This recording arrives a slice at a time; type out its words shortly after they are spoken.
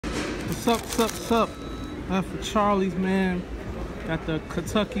Sup. That's for Charleys, man. Got the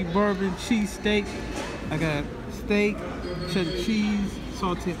Kentucky Bourbon cheesesteak. I got steak, cheddar cheese,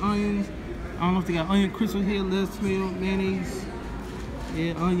 sauteed onions. I don't know if they got onion crisps here, lettuce, tomato, mayonnaise.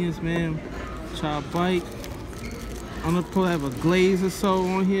 Yeah, onions, man. Try a bite. I'm gonna probably have a glaze or so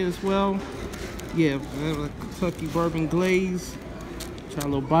on here as well. Yeah, I have a Kentucky Bourbon glaze. Try a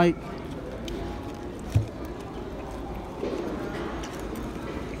little bite.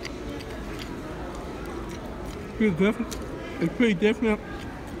 Pretty different. It's pretty different.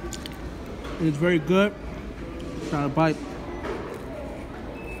 It's very good. Try a bite.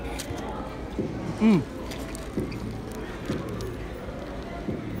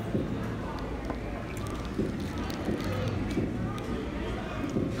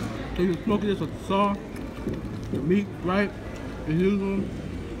 So you smoke this with the sauce, the meat, right? The usual.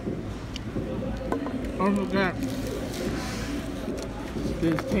 Also got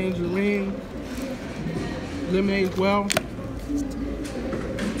this tangerine lemonade as well.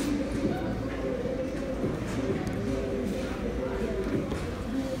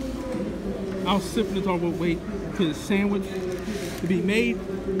 I was sipping this all the way to the sandwich to be made.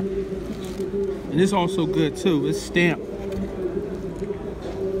 And it's also good too. It's stamped.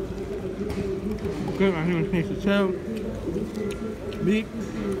 Good right here in the tail. Meat,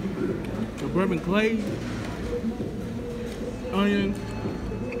 the bourbon glaze, onion,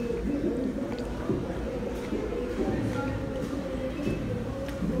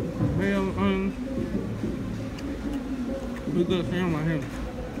 mayo, onion. Pretty good ham right here.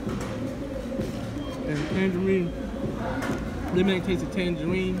 And tangerine, lemonade taste of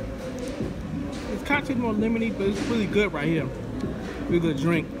tangerine. It's kind of tastes more lemony, but it's really good right here. Really good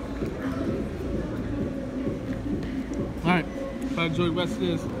drink. Alright, if I enjoy the rest of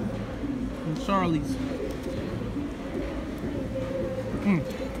this from Charleys.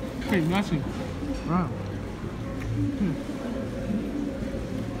 Pretty nutty. Wow.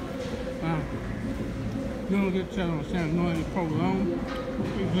 Wow. You don't get cheddar on San Antonio provolone.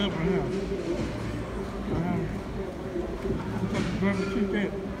 Pretty good right now. Bourbon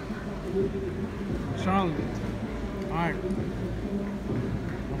cheesesteak. Charleys. Alright.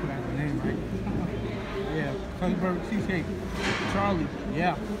 Hope I got the name right. Yeah, Kentucky Bourbon cheesesteak. Charleys.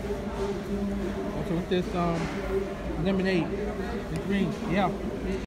 Yeah. Also with this lemonade. The green. Yeah.